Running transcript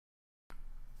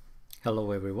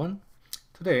Hello everyone.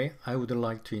 Today I would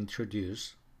like to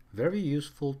introduce very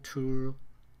useful tool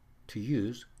to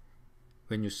use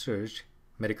when you search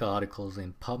medical articles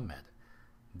in PubMed.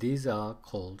 These are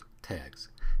called tags.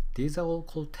 These are all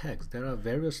called tags. There are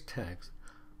various tags,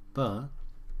 but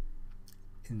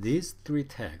these three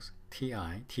tags,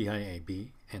 TI,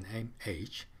 TIAB, and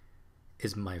MH,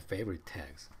 is my favorite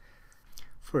tags.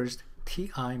 First,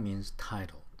 TI means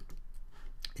title.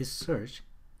 It's searched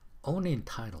only in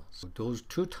title. So those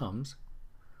two terms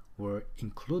were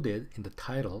included in the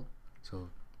title, so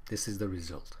this is the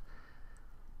result.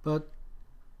 But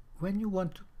when you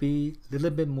want to be a little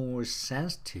bit more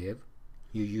sensitive,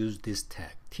 you use this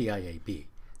tag, TIAB.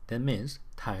 That means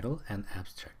title and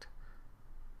abstract.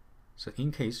 So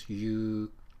in case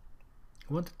you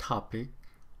want the topic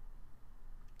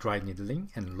dry needling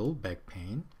and low back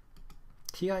pain,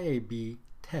 TIAB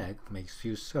tag makes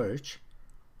you search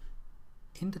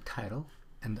in the title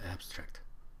and the abstract.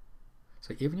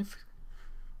 So even if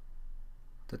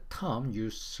the term you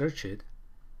search it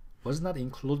was not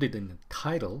included in the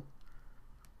title,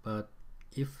 but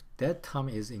if that term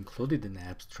is included in the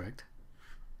abstract,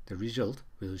 the result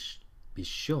will be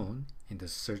shown in the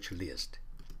search list.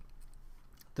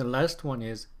 The last one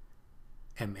is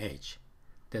MH,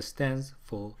 that stands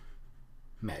for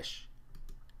mesh.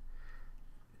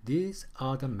 These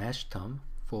are the mesh term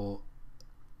for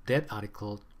that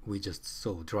article we just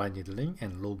saw, dry needling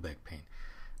and low back pain.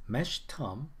 Mesh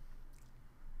term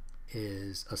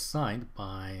is assigned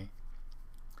by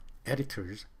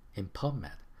editors in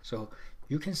PubMed. So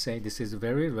you can say this is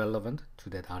very relevant to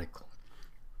that article.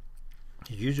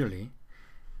 Usually,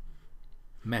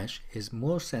 mesh is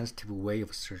more sensitive way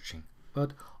of searching,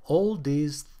 but all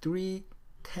these three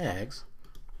tags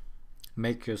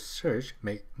make your search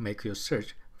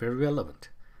very relevant,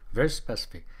 very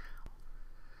specific.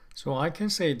 So I can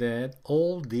say that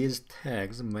all these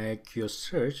tags make your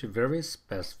search very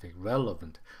specific,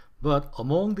 relevant. But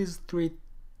among these three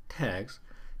tags,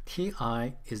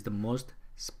 TI is the most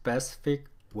specific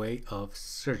way of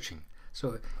searching.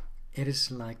 So it is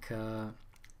like a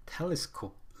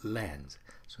telescope lens.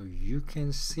 So you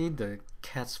can see the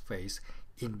cat's face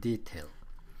in detail.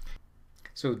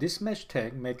 So this mesh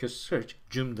tag makes your search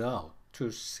zoomed out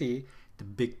to see the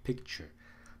big picture.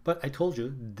 But I told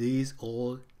you these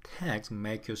all tags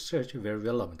make your search very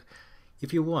relevant.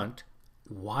 If you want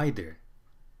wider,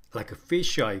 like a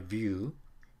fisheye view,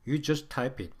 you just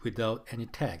type it without any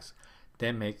tags.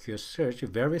 That makes your search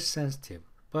very sensitive.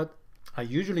 But I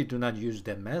usually do not use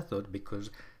that method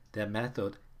because that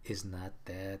method is not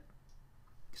that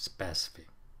specific.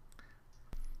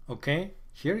 Okay,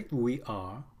 here we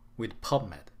are with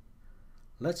PubMed.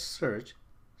 Let's search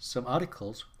some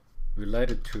articles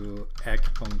related to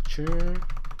acupuncture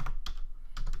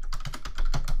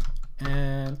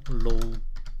and low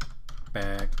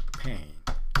back pain.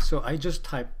 So I just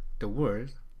type the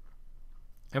word,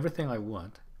 everything I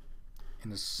want,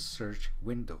 in the search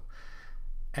window.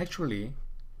 Actually,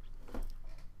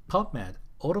 PubMed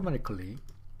automatically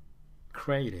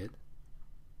created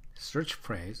search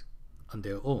phrase on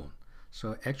their own.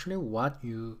 So actually what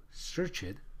you search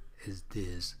it is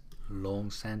this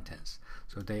long sentence.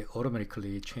 So they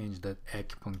automatically changed the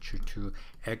acupuncture to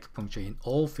acupuncture in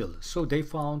all fields. So they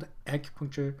found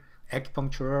acupuncture,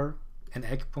 acupuncturer, and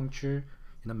acupuncture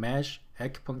in a mesh,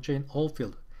 acupuncture in all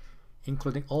fields,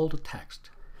 including all the text.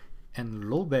 And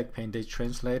low back pain they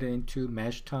translated into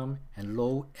mesh term and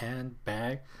low and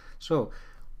back. So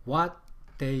what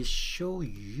they show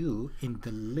you in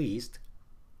the list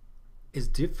is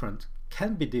different,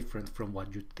 can be different from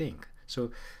what you think.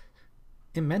 So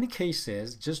in many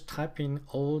cases, just typing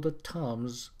all the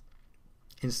terms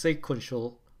in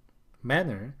sequential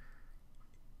manner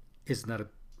is not a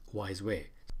wise way.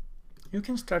 You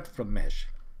can start from mesh.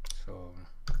 So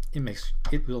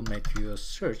it will make your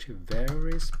search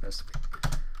very specific.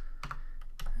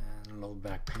 And low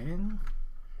back pain,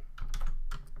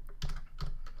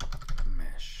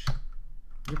 mesh.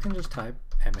 You can just type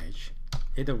MH.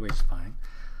 Either way is fine.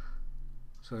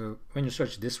 So when you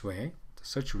search this way, the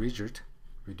search result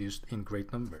reduced in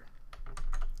great number.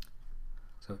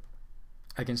 So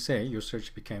I can say your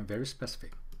search became very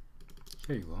specific.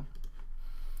 Here you go.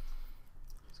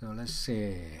 So let's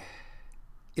see.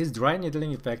 Is dry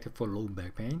needling effective for low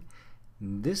back pain?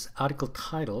 This article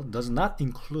title does not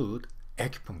include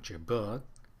acupuncture, but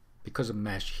because of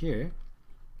mesh here,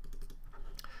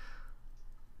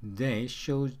 they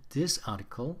show this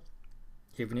article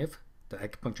even if the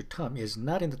acupuncture term is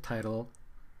not in the title.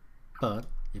 But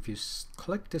if you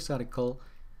click this article,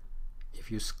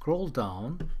 if you scroll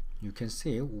down, you can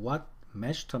see what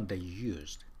mesh term they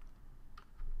used.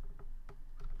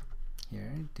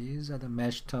 here, these are the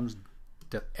match terms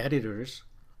the editors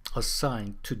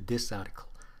assigned to this article.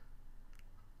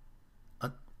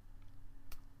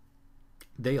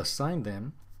 They assign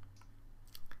them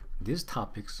these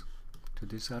topics to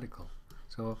this article.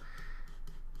 So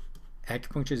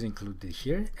acupuncture is included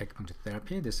here, acupuncture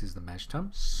therapy, this is the match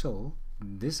term. So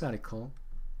this article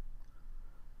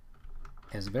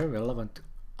is a very relevant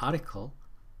article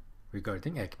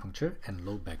regarding acupuncture and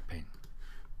low back pain.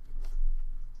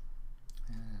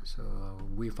 So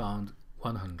we found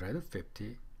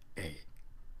 158.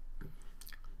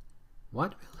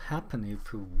 What will happen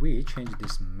if we change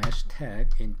this match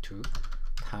tag into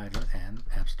title and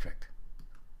abstract?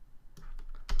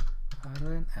 Title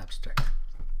and abstract.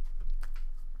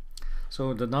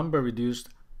 So the number reduced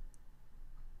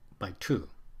by 2.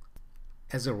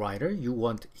 As a writer, you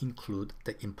want to include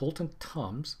the important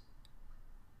terms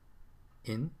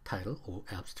in title or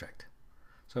abstract.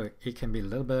 So it can be a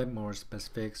little bit more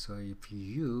specific. So if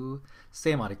you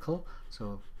same article,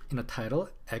 so in the title,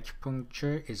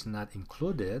 acupuncture is not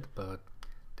included, but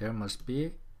there must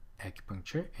be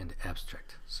acupuncture in the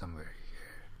abstract somewhere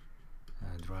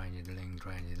here. Dry needling,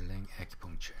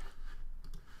 acupuncture.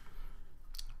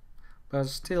 But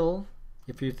still,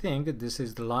 if you think this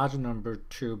is the large number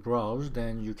to browse,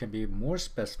 then you can be more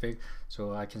specific.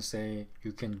 So I can say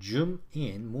you can zoom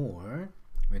in more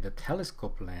with a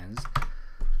telescope lens.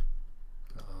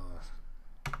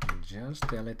 Just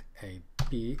delete A,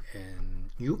 B, and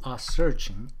you are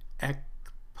searching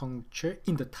acupuncture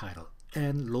in the title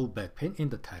and low back pain in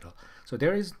the title. So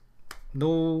there is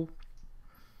no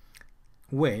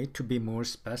way to be more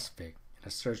specific in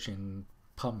a search in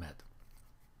PubMed.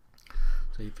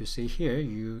 So if you see here,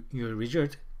 your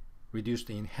result reduced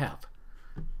in half.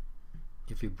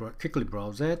 If you quickly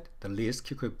browse it, the list,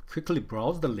 quickly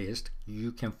browse the list,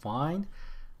 you can find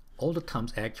all the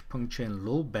terms acupuncture and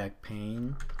low back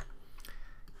pain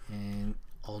and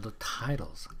all the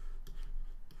titles.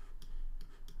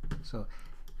 So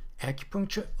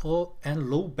acupuncture and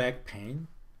low back pain,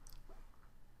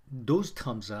 those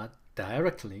terms are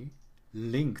directly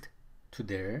linked to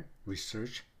their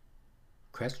research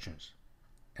questions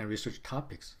and research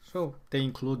topics. So they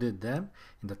included them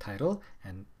in the title,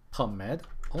 and PubMed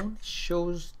only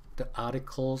shows the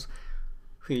articles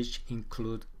which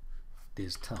include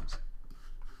these terms.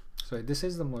 So this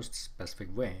is the most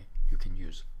specific way you can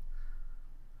use.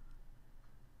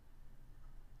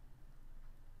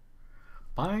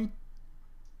 By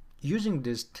using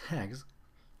these tags,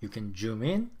 you can zoom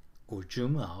in or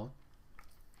zoom out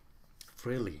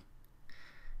freely,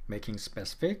 making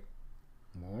specific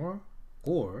more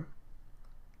or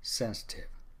sensitive.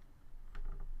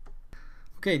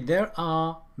 Okay, there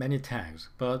are many tags,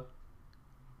 but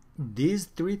these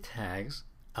 3 tags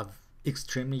are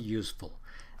extremely useful.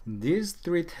 These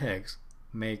 3 tags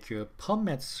make your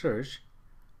PubMed search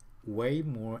way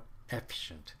more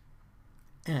efficient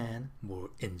and more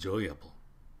enjoyable.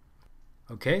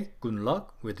 Okay, good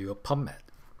luck with your PubMed.